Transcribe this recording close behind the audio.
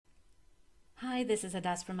Hi, this is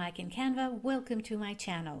Hadas from Canva. Welcome to my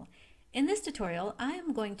channel. In this tutorial, I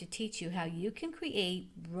am going to teach you how you can create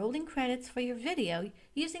rolling credits for your video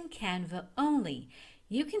using Canva only.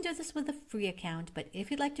 You can do this with a free account, but if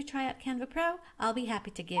you'd like to try out Canva Pro, I'll be happy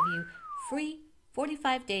to give you free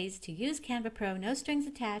 45 days to use Canva Pro, no strings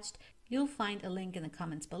attached. You'll find a link in the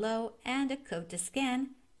comments below and a code to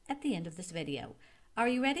scan at the end of this video. Are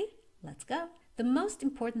you ready? Let's go. The most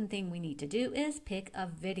important thing we need to do is pick a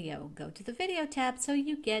video. Go to the video tab so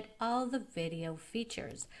you get all the video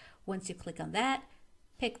features. Once you click on that,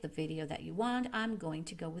 pick the video that you want. I'm going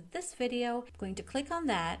to go with this video. I'm going to click on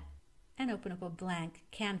that and open up a blank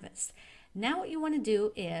canvas. Now what you want to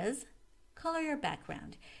do is color your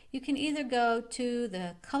background. You can either go to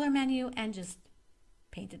the color menu and just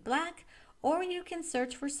paint it black, or you can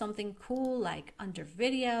search for something cool like under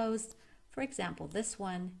videos, for example this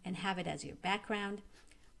one, and have it as your background,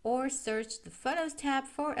 or search the photos tab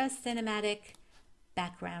for a cinematic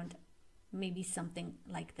background, maybe something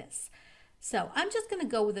like this. So I'm just going to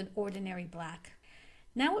go with an ordinary black.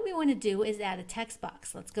 Now what we want to do is add a text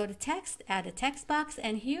box. Let's go to text, add a text box,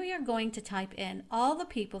 and here you're going to type in all the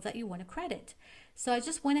people that you want to credit. So I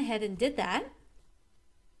just went ahead and did that,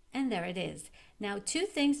 and there it is. Now two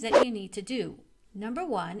things that you need to do. Number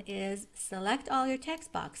one is select all your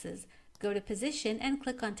text boxes, go to position and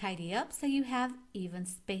click on tidy up so you have even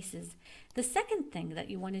spaces. The second thing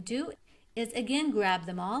that you want to do is again grab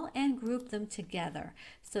them all and group them together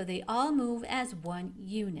so they all move as one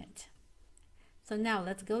unit. So now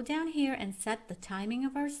let's go down here and set the timing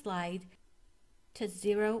of our slide to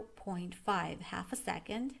 0.5, half a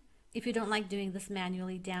second. If you don't like doing this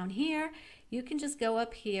manually down here, you can just go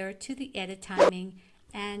up here to the edit timing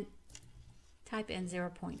and type in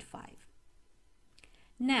 0.5.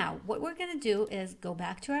 Now what we're going to do is go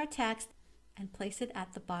back to our text and place it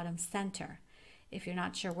at the bottom center. If you're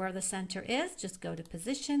not sure where the center is, just go to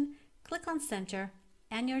position, click on center,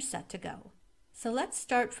 and you're set to go. So let's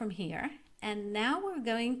start from here, and now we're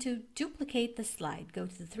going to duplicate the slide. Go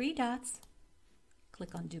to the three dots,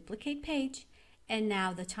 click on duplicate page, and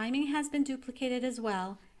now the timing has been duplicated as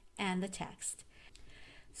well, and the text.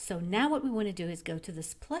 So now what we want to do is go to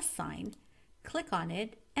this plus sign, click on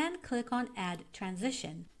it, and click on add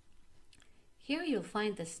transition. Here you'll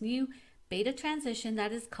find this new beta transition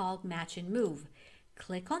that is called match and move.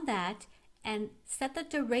 Click on that and set the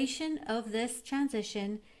duration of this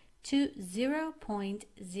transition to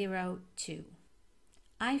 0.02.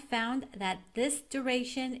 I found that this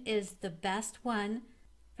duration is the best one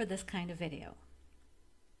for this kind of video.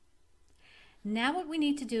 Now what we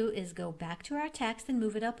need to do is go back to our text and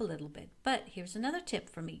move it up a little bit. But here's another tip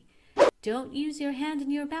for me. Don't use your hand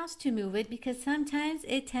and your mouse to move it, because sometimes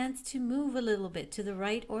it tends to move a little bit to the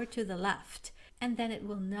right or to the left, and then it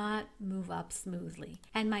will not move up smoothly.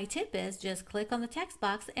 And my tip is just click on the text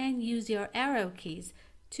box and use your arrow keys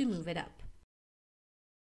to move it up.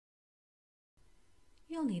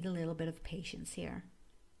 You'll need a little bit of patience here.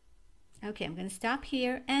 Okay, I'm going to stop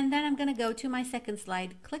here, and then I'm going to go to my second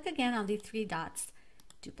slide. Click again on the three dots,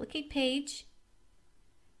 duplicate page,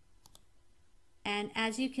 and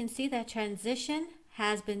as you can see, that transition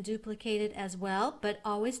has been duplicated as well, but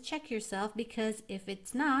always check yourself, because if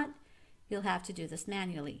it's not, you'll have to do this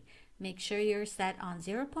manually. Make sure you're set on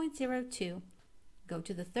 0.02, go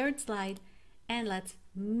to the third slide, and let's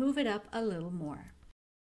move it up a little more.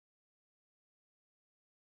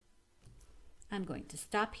 I'm going to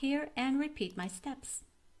stop here and repeat my steps.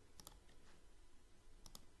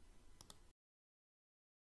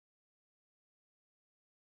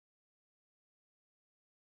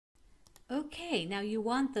 Okay, now you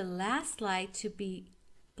want the last slide to be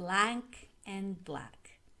blank and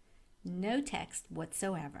black. No text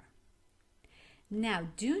whatsoever. Now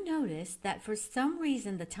do notice that for some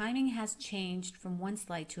reason the timing has changed from one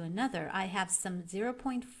slide to another. I have some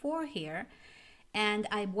 0.4 here, and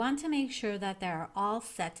I want to make sure that they are all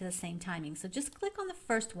set to the same timing. So just click on the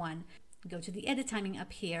first one, go to the edit timing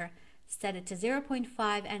up here, set it to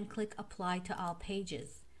 0.5 and click apply to all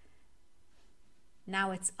pages.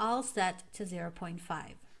 Now it's all set to 0.5.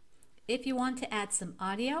 If you want to add some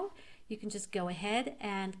audio, you can just go ahead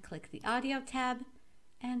and click the audio tab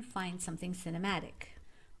and find something cinematic.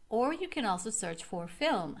 Or you can also search for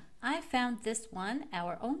film. I found this one,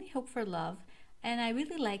 Our Only Hope for Love, and I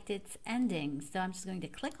really liked its ending. So I'm just going to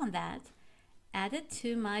click on that, add it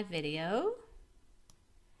to my video,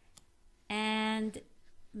 and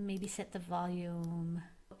maybe set the volume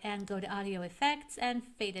and go to audio effects and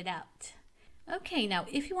fade it out. Okay, now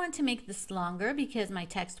if you want to make this longer, because my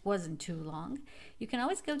text wasn't too long, you can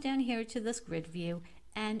always go down here to this grid view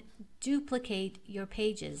and duplicate your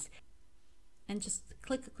pages. and just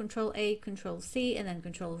click Control A, Control C, and then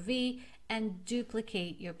Control V and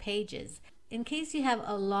duplicate your pages. In case you have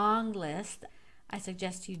a long list, I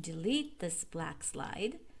suggest you delete this black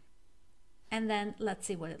slide, and then let's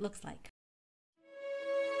see what it looks like.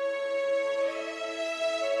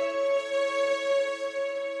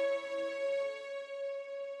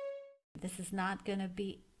 This is not going to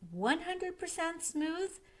be 100%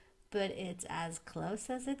 smooth, but it's as close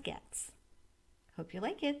as it gets. Hope you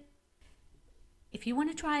like it. If you want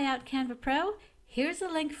to try out Canva Pro, here's a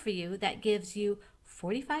link for you that gives you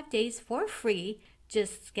 45 days for free.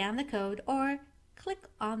 Just scan the code or click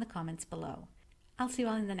on the comments below. I'll see you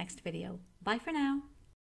all in the next video. Bye for now.